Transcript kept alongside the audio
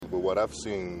but what I've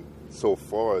seen so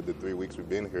far, the 3 weeks we've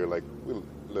been here,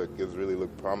 it's really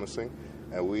looked promising,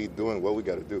 and we doing what we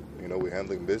got to do. We're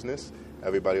handling business.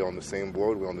 Everybody on the same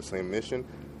board. We're on the same mission.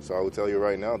 So I would tell you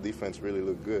right now, defense really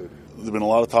looked good. There's been a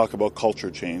lot of talk about culture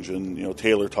change, and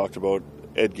Taylor talked about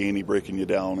Ed Gainey breaking you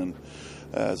down and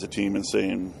as a team and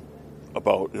saying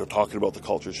about talking about the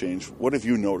culture change. What have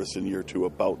you noticed in year 2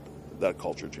 about that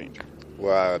culture change?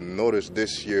 Well, I noticed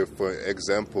this year, for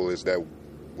example, is that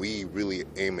we really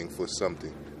aiming for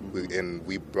something.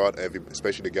 We brought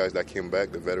especially the guys that came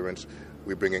back, the veterans,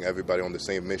 we're bringing everybody on the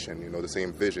same mission, the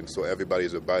same vision. So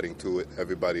everybody's abiding to it.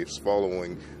 Everybody's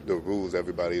following the rules.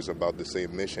 Everybody's about the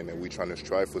same mission, and we're trying to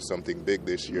strive for something big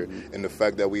this year. And the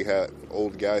fact that we had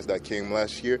old guys that came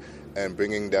last year and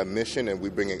bringing that mission, and we're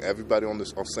bringing everybody on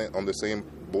the same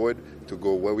board to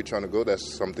go where we're trying to go,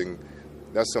 that's something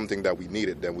that we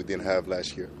needed that we didn't have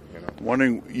last year.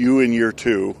 Wondering, you in year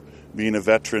 2, being a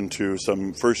veteran to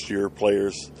some first-year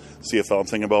players, CFL, I'm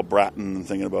thinking about Bratton and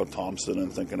thinking about Thompson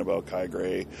and thinking about Kai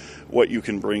Gray, what you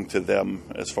can bring to them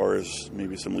as far as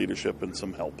maybe some leadership and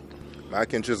some help. I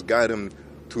can just guide them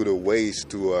to the ways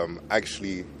to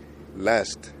actually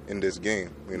last in this game,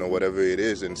 whatever it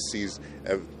is, and seize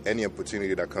any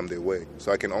opportunity that come their way.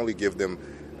 So I can only give them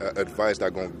advice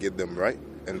that's going to get them right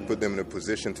and put them in a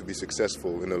position to be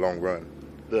successful in the long run.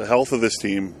 The health of this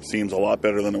team seems a lot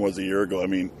better than it was a year ago. I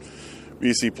mean,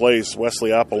 BC plays,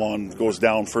 Wesley Apollon goes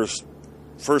down first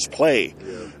play,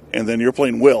 and then you're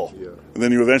playing Will. Yeah. And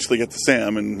then you eventually get to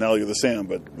Sam, and now you're the Sam.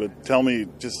 But tell me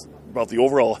just about the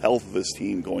overall health of this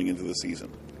team going into the season.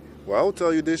 Well, I will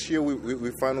tell you this year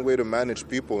we find a way to manage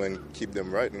people and keep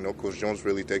them right. Coach Jones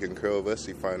really taking care of us.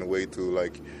 He find a way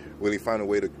to really find a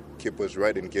way to keep us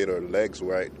right and get our legs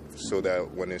right so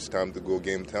that when it's time to go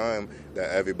game time, that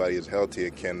everybody is healthy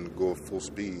and can go full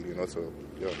speed, so,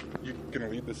 yeah. You going to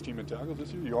lead this team in tackles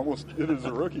this year? You almost did as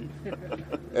a rookie.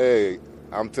 Hey,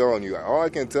 I'm telling you, all I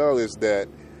can tell is that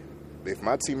if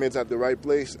my teammates at the right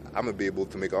place, I'm going to be able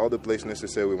to make all the plays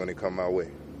necessary when they come my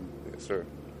way. Yes, sir.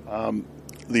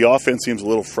 The offense seems a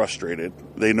little frustrated.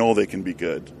 They know they can be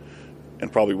good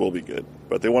and probably will be good,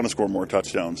 but they want to score more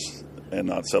touchdowns and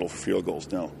not settle for field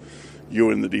goals. Now, you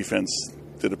and the defense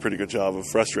did a pretty good job of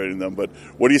frustrating them, but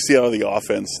what do you see out of the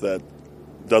offense that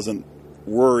doesn't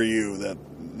worry you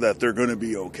that they're going to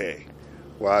be okay?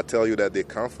 Well, I tell you that they're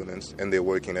confident and they're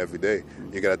working every day.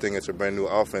 You got to think it's a brand new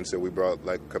offense that we brought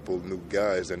a couple of new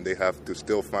guys, and they have to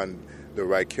still find the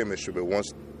right chemistry. But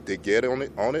once they get on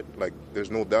it,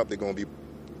 there's no doubt they're going to be,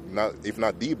 if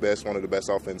not the best, one of the best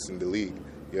offense in the league.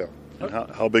 Yeah. And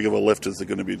how big of a lift is it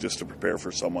going to be just to prepare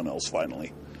for someone else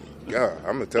finally? Yeah,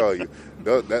 I'm going to tell you,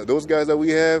 those guys that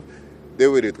we have, they're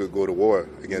ready to go to war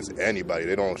against anybody.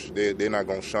 They're not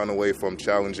going to shun away from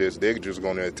challenges. They're just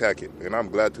going to attack it. And I'm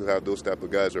glad to have those type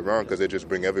of guys around because they just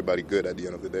bring everybody good at the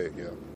end of the day. Yeah.